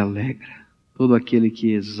 mas que alegra todo aquele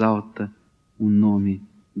que exalta o nome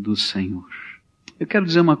do Senhor. Eu quero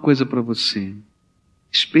dizer uma coisa para você: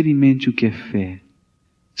 experimente o que é fé,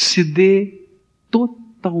 se dê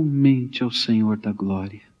totalmente ao Senhor da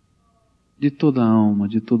glória, de toda a alma,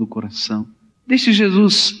 de todo o coração. Deixe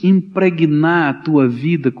Jesus impregnar a tua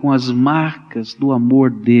vida com as marcas do amor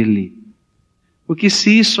dEle. Porque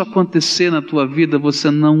se isso acontecer na tua vida,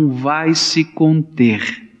 você não vai se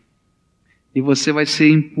conter. E você vai ser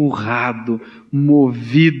empurrado,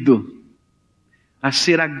 movido a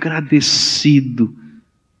ser agradecido,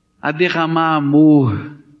 a derramar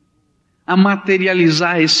amor, a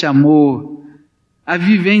materializar esse amor, a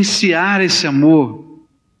vivenciar esse amor.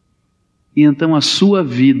 E então a sua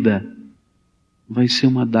vida vai ser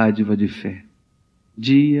uma dádiva de fé,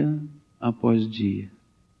 dia após dia.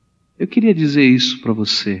 Eu queria dizer isso para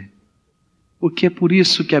você, porque é por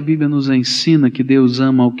isso que a Bíblia nos ensina que Deus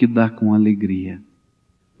ama o que dá com alegria,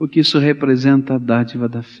 porque isso representa a dádiva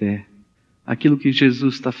da fé. Aquilo que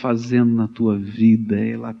Jesus está fazendo na tua vida,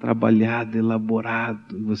 é lá trabalhado,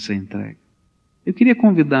 elaborado, e você entrega. Eu queria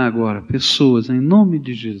convidar agora pessoas, em nome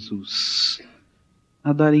de Jesus,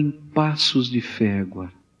 a darem passos de fé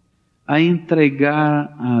agora, a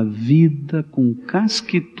entregar a vida com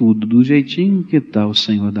casca e tudo, do jeitinho que está o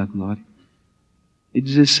Senhor da glória, e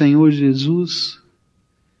dizer: Senhor Jesus,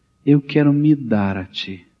 eu quero me dar a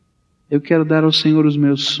Ti, eu quero dar ao Senhor os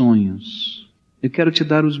meus sonhos, eu quero Te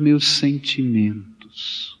dar os meus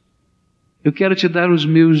sentimentos, eu quero Te dar os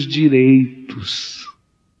meus direitos,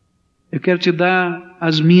 eu quero Te dar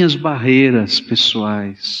as minhas barreiras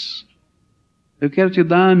pessoais, eu quero Te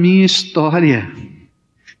dar a minha história.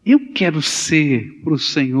 Eu quero ser para o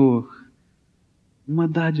Senhor uma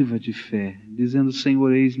dádiva de fé, dizendo: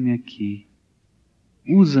 Senhor, eis-me aqui,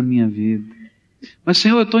 usa a minha vida, Mas,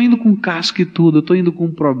 Senhor, eu estou indo com casca e tudo, eu estou indo com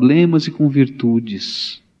problemas e com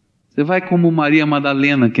virtudes. Você vai como Maria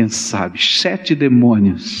Madalena, quem sabe, 7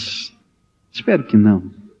 demônios. Espero que não.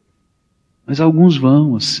 Mas alguns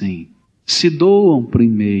vão assim, se doam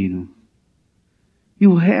primeiro. E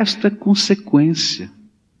o resto é consequência.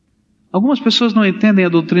 Algumas pessoas não entendem a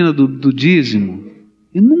doutrina do dízimo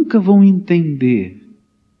e nunca vão entender,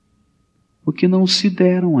 porque não se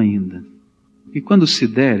deram ainda. E quando se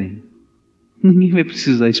derem, ninguém vai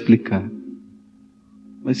precisar explicar.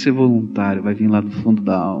 Vai ser voluntário, vai vir lá do fundo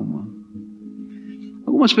da alma.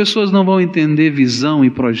 Algumas pessoas não vão entender visão e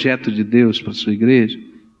projeto de Deus para a sua igreja.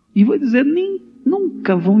 E vou dizer,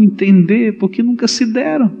 nunca vão entender, porque nunca se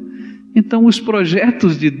deram. Então os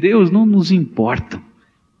projetos de Deus não nos importam.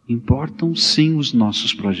 Importam sim os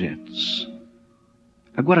nossos projetos.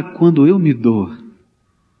 Agora, quando eu me dou,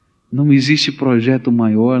 não existe projeto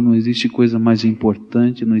maior, não existe coisa mais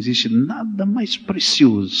importante, não existe nada mais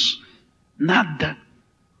precioso, nada,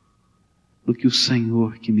 do que o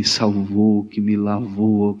Senhor que me salvou, que me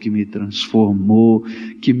lavou, que me transformou,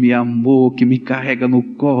 que me amou, que me carrega no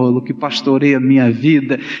colo, que pastoreia a minha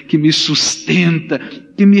vida, que me sustenta,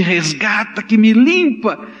 que me resgata, que me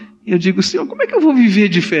limpa. Eu digo, Senhor, como é que eu vou viver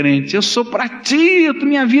diferente? Eu sou para Ti,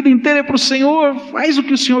 minha vida inteira é para o Senhor, faz o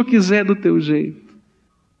que o Senhor quiser do Teu jeito.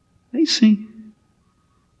 Aí sim,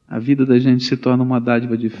 a vida da gente se torna uma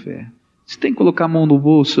dádiva de fé. Se tem que colocar a mão no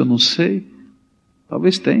bolso, eu não sei,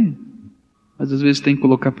 talvez tenha. Mas às vezes tem que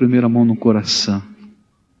colocar primeiro a mão no coração.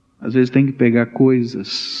 Às vezes tem que pegar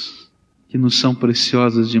coisas que nos são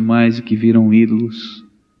preciosas demais e que viram ídolos.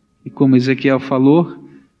 E como Ezequiel falou,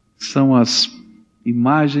 são as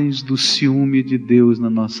imagens do ciúme de Deus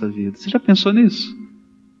na nossa vida. Você já pensou nisso?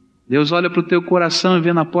 Deus olha para o teu coração e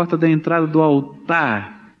vê na porta da entrada do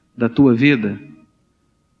altar da tua vida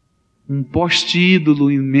um poste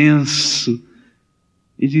ídolo imenso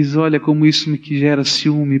e diz, olha como isso me gera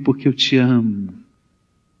ciúme porque eu te amo.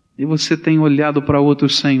 E você tem olhado para outro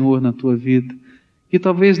Senhor na tua vida, que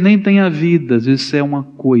talvez nem tenha vida, às vezes é uma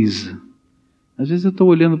coisa. Às vezes eu estou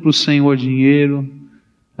olhando para o Senhor dinheiro,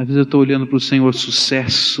 às vezes eu estou olhando para o Senhor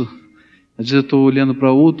sucesso, às vezes eu estou olhando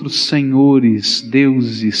para outros senhores,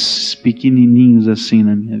 deuses pequenininhos assim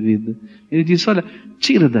na minha vida. Ele diz, olha,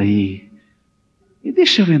 tira daí. E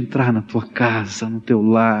deixa eu entrar na tua casa, no teu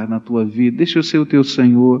lar, na tua vida. Deixa eu ser o teu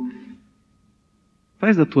Senhor.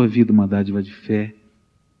 Faz da tua vida uma dádiva de fé.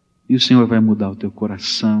 E o Senhor vai mudar o teu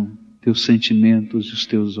coração, teus sentimentos e os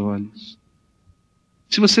teus olhos.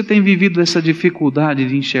 Se você tem vivido essa dificuldade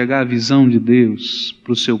de enxergar a visão de Deus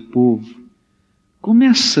para o seu povo,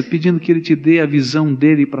 começa pedindo que Ele te dê a visão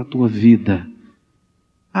dEle para a tua vida.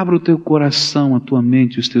 Abra o teu coração, a tua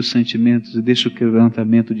mente, os teus sentimentos e deixa o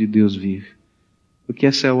quebrantamento de Deus vir. Porque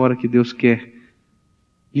essa é a hora que Deus quer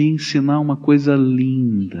lhe ensinar uma coisa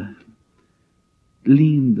linda.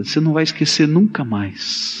 Linda. Você não vai esquecer nunca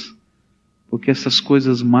mais. Porque essas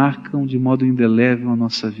coisas marcam de modo indelével a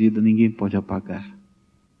nossa vida. Ninguém pode apagar.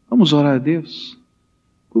 Vamos orar a Deus?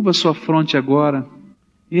 Curva a sua fronte agora.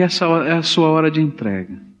 E essa é a sua hora de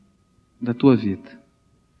entrega da tua vida.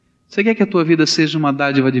 Você quer que a tua vida seja uma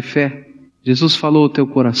dádiva de fé? Jesus falou ao teu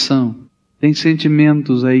coração. Tem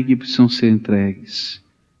sentimentos aí que precisam ser entregues.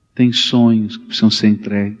 Tem sonhos que precisam ser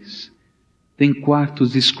entregues. Tem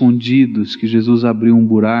quartos escondidos que Jesus abriu um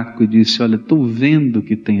buraco e disse, olha, estou vendo o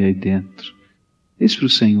que tem aí dentro. Diz para o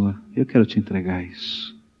Senhor, eu quero te entregar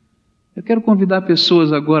isso. Eu quero convidar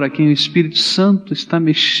pessoas agora a quem o Espírito Santo está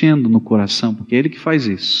mexendo no coração, porque é Ele que faz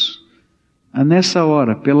isso. A nessa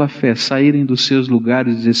hora, pela fé, saírem dos seus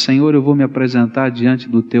lugares e dizer, Senhor, eu vou me apresentar diante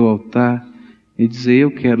do teu altar e dizer,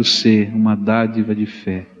 eu quero ser uma dádiva de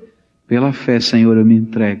fé. Pela fé, Senhor, eu me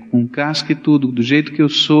entrego, com casca e tudo, do jeito que eu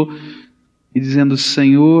sou, e dizendo,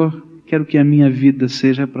 Senhor, quero que a minha vida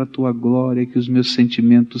seja para a tua glória, que os meus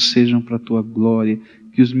sentimentos sejam para a tua glória,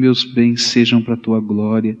 que os meus bens sejam para a tua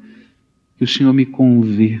glória, que o Senhor me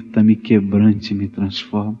converta, me quebrante, me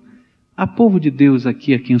transforme. Há povo de Deus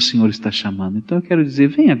aqui a quem o Senhor está chamando. Então eu quero dizer,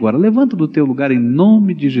 vem agora, levanta do teu lugar em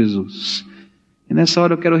nome de Jesus. E nessa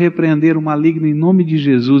hora eu quero repreender o maligno em nome de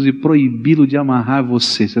Jesus e proibi-lo de amarrar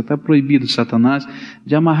você. Você está proibido, Satanás,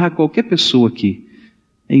 de amarrar qualquer pessoa aqui.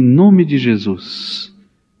 Em nome de Jesus.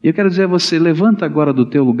 E eu quero dizer a você, levanta agora do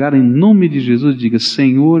teu lugar em nome de Jesus e diga,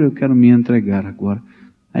 Senhor, eu quero me entregar agora.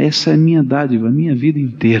 Essa é a minha dádiva, a minha vida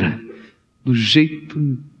inteira. Do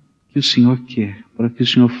jeito que o Senhor quer, para que o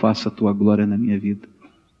Senhor faça a tua glória na minha vida.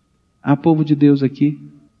 Há povo de Deus aqui?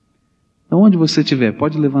 Então, onde você estiver,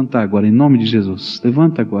 pode levantar agora, em nome de Jesus.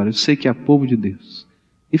 Levanta agora, eu sei que há povo de Deus.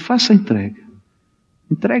 E faça a entrega.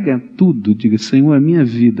 Entrega tudo, diga, Senhor, a minha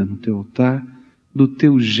vida no teu altar, do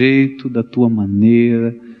teu jeito, da tua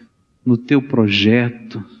maneira, no teu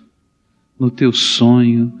projeto, no teu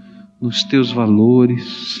sonho, nos teus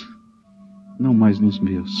valores, não mais nos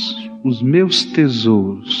meus. Os meus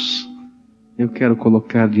tesouros eu quero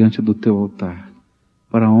colocar diante do teu altar,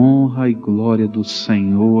 para a honra e glória do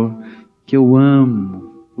Senhor, que eu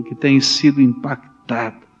amo, porque tem sido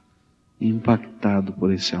impactado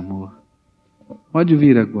por esse amor. Pode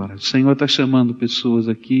vir agora, o Senhor está chamando pessoas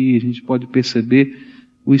aqui, a gente pode perceber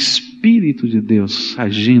o Espírito de Deus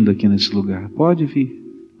agindo aqui nesse lugar. Pode vir,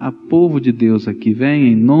 há povo de Deus aqui, venha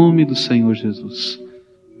em nome do Senhor Jesus,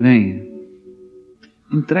 venha.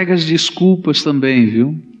 Entrega as desculpas também,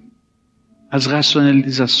 viu? As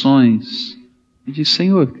racionalizações. E diz,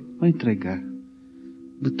 Senhor, vai entregar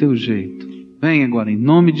do teu jeito. Vem agora em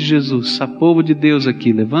nome de Jesus. Há povo de Deus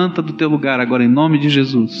aqui, levanta do teu lugar agora em nome de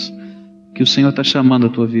Jesus, que o Senhor está chamando a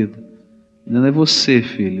tua vida. Não é você,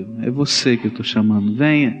 filho, é você que eu estou chamando.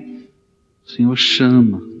 Venha, o Senhor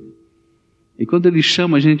chama. E quando Ele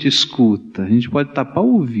chama, a gente escuta. A gente pode tapar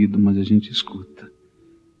o ouvido, mas a gente escuta.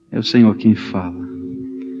 É o Senhor quem fala.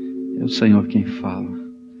 É o Senhor quem fala.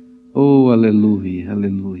 Oh, aleluia,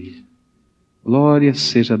 aleluia. Glória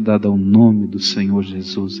seja dada ao nome do Senhor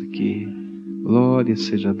Jesus aqui. Glória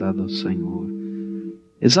seja dada ao Senhor.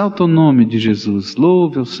 Exalta o nome de Jesus.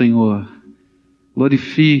 Louve ao Senhor.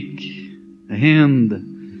 Glorifique. Renda.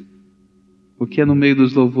 Porque é no meio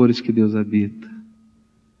dos louvores que Deus habita.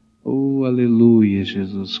 Oh, aleluia,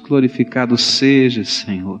 Jesus. Glorificado seja,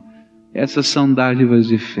 Senhor. Essas são dádivas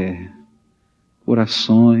de fé.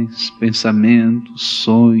 Orações, pensamentos,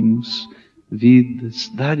 sonhos,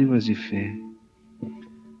 vidas, dádivas de fé.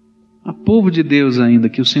 Há povo de Deus ainda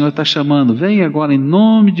que o Senhor está chamando. Vem agora em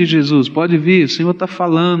nome de Jesus. Pode vir, o Senhor está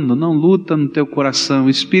falando. Não luta no teu coração. O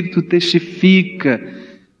Espírito testifica.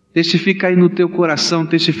 Testifica aí no teu coração.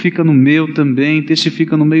 Testifica no meu também.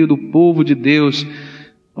 Testifica no meio do povo de Deus.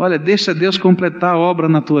 Olha, deixa Deus completar a obra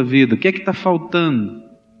na tua vida. O que é que está faltando?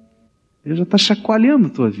 Ele já está chacoalhando a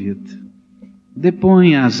tua vida.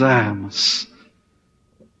 Depõe as armas.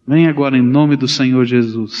 Vem agora em nome do Senhor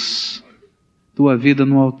Jesus. Tua vida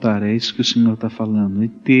no altar, é isso que o Senhor está falando,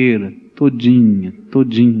 inteira, todinha,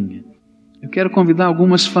 todinha. Eu quero convidar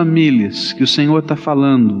algumas famílias que o Senhor está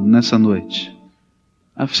falando nessa noite,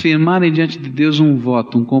 a afirmarem diante de Deus um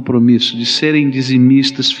voto, um compromisso de serem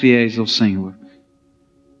dizimistas fiéis ao Senhor.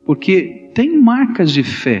 Porque tem marcas de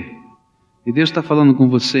fé, e Deus está falando com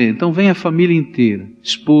você. Então vem a família inteira,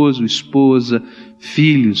 esposo, esposa,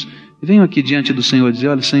 filhos, e venham aqui diante do Senhor e dizer,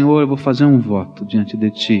 olha Senhor, eu vou fazer um voto diante de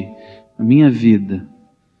Ti, a minha vida,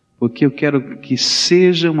 porque eu quero que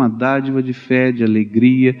seja uma dádiva de fé, de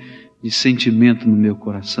alegria, de sentimento no meu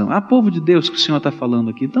coração. Há povo de Deus que o Senhor está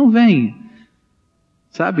falando aqui, então venha.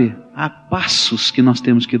 Sabe, há passos que nós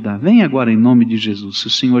temos que dar. Vem agora em nome de Jesus. Se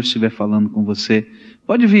o Senhor estiver falando com você,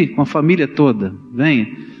 pode vir com a família toda. Venha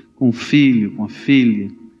com o filho, com a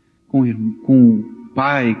filha, com o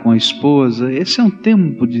pai, com a esposa. Esse é um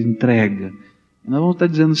tempo de entrega. E nós vamos estar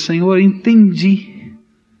dizendo, Senhor, entendi.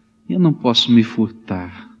 Eu não posso me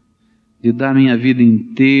furtar de dar minha vida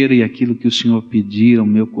inteira e aquilo que o Senhor pedir ao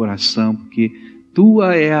meu coração, porque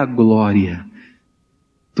Tua é a glória,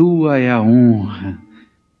 Tua é a honra,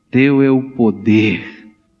 Teu é o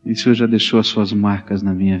poder. E o Senhor já deixou as Suas marcas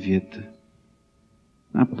na minha vida.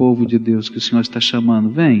 Há povo de Deus que o Senhor está chamando,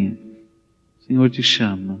 venha, o Senhor te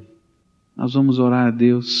chama. Nós vamos orar a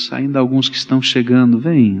Deus, ainda alguns que estão chegando,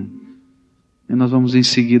 venham. E nós vamos em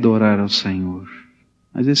seguida orar ao Senhor.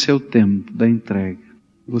 Mas esse é o tempo da entrega.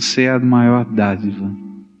 Você é a maior dádiva.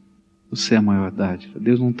 Você é a maior dádiva.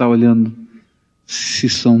 Deus não está olhando se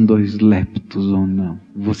são dois leptos ou não.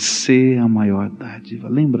 Você é a maior dádiva.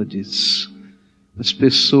 Lembra disso. As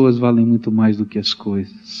pessoas valem muito mais do que as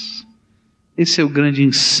coisas. Esse é o grande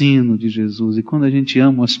ensino de Jesus. E quando a gente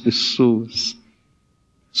ama as pessoas,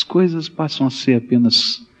 as coisas passam a ser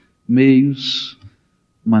apenas meios,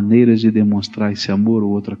 maneiras de demonstrar esse amor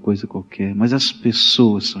ou outra coisa qualquer, mas as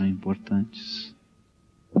pessoas são importantes.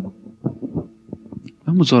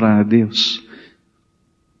 Vamos orar a Deus.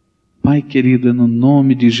 Pai querido, é no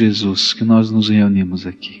nome de Jesus que nós nos reunimos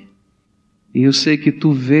aqui. E eu sei que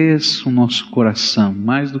Tu vês o nosso coração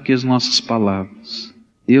mais do que as nossas palavras.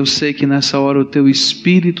 E eu sei que nessa hora o Teu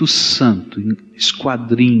Espírito Santo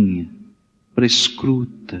esquadrinha,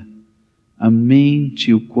 prescruta a mente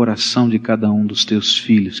e o coração de cada um dos Teus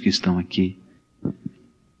filhos que estão aqui.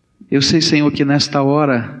 Eu sei, Senhor, que nesta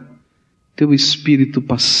hora Teu Espírito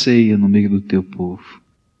passeia no meio do Teu povo.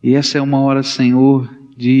 E essa é uma hora, Senhor,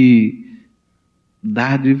 de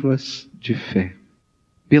dádivas de fé.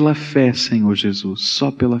 Pela fé, Senhor Jesus, só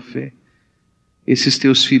pela fé. esses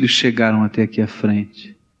teus filhos chegaram até aqui à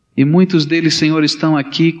frente. E muitos deles, Senhor, estão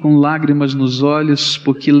aqui com lágrimas nos olhos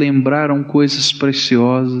porque lembraram coisas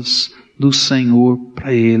preciosas do Senhor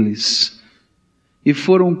para eles. E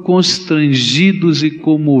foram constrangidos e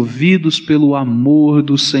comovidos pelo amor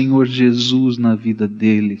do Senhor Jesus na vida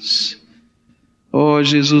deles. Oh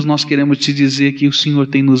Jesus, nós queremos te dizer que o Senhor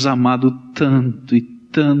tem nos amado tanto e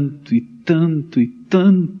tanto e tanto e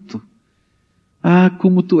tanto. Ah,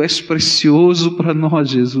 como tu és precioso para nós,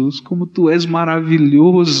 Jesus, como tu és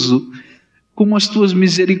maravilhoso, como as tuas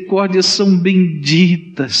misericórdias são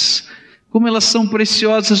benditas, como elas são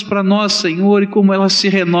preciosas para nós, Senhor, e como elas se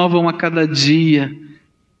renovam a cada dia.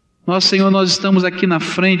 Nós, Senhor, nós estamos aqui na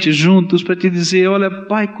frente juntos para te dizer, olha,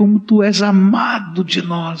 Pai, como tu és amado de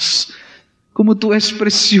nós, como tu és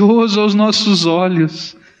precioso aos nossos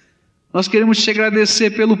olhos. Nós queremos te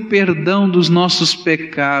agradecer pelo perdão dos nossos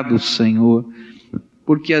pecados, Senhor,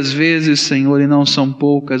 porque às vezes, Senhor, e não são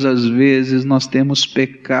poucas as vezes, nós temos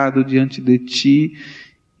pecado diante de Ti.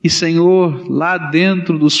 E, Senhor, lá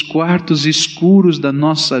dentro dos quartos escuros da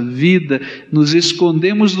nossa vida, nos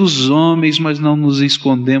escondemos dos homens, mas não nos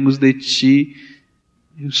escondemos de Ti.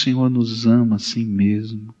 E o Senhor nos ama assim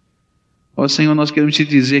mesmo. Ó Senhor, nós queremos te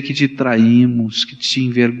dizer que te traímos, que te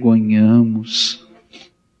envergonhamos,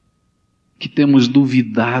 que temos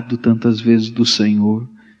duvidado tantas vezes do Senhor.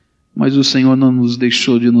 Mas o Senhor não nos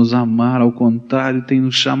deixou de nos amar, ao contrário, tem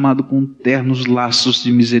nos chamado com ternos laços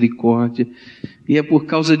de misericórdia. E é por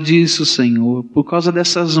causa disso, Senhor, por causa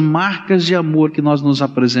dessas marcas de amor que nós nos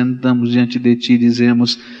apresentamos diante de Ti e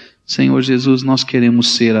dizemos, Senhor Jesus, nós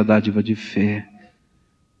queremos ser a dádiva de fé.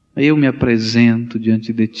 Eu me apresento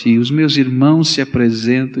diante de Ti, os meus irmãos se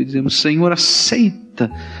apresentam e dizemos, Senhor,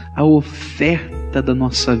 aceita a oferta da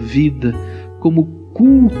nossa vida como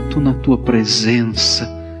culto na Tua presença,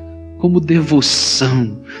 como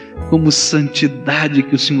devoção, como santidade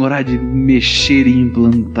que o Senhor há de mexer e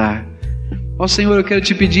implantar. Ó Senhor, eu quero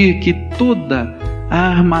te pedir que toda a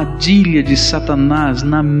armadilha de Satanás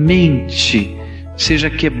na mente seja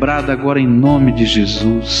quebrada agora em nome de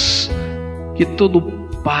Jesus. Que todo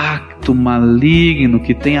pacto maligno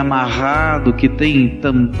que tem amarrado, que tem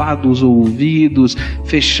tampado os ouvidos,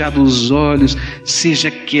 fechado os olhos, seja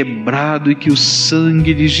quebrado e que o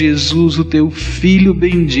sangue de Jesus, o Teu Filho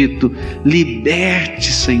bendito,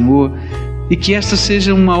 liberte, Senhor, e que esta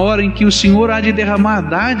seja uma hora em que o Senhor há de derramar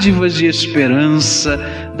dádivas de esperança,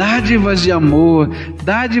 dádivas de amor,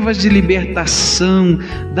 dádivas de libertação,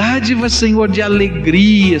 dádivas, Senhor, de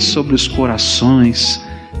alegria sobre os corações.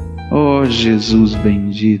 Ó Jesus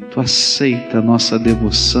bendito, aceita a nossa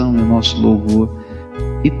devoção e o nosso louvor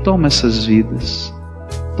e toma essas vidas,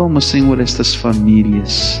 toma, Senhor, estas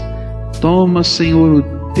famílias, toma, Senhor, o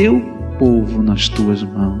Teu povo nas Tuas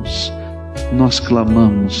mãos. Nós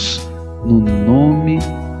clamamos no nome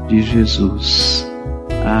de Jesus.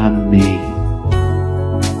 Amém.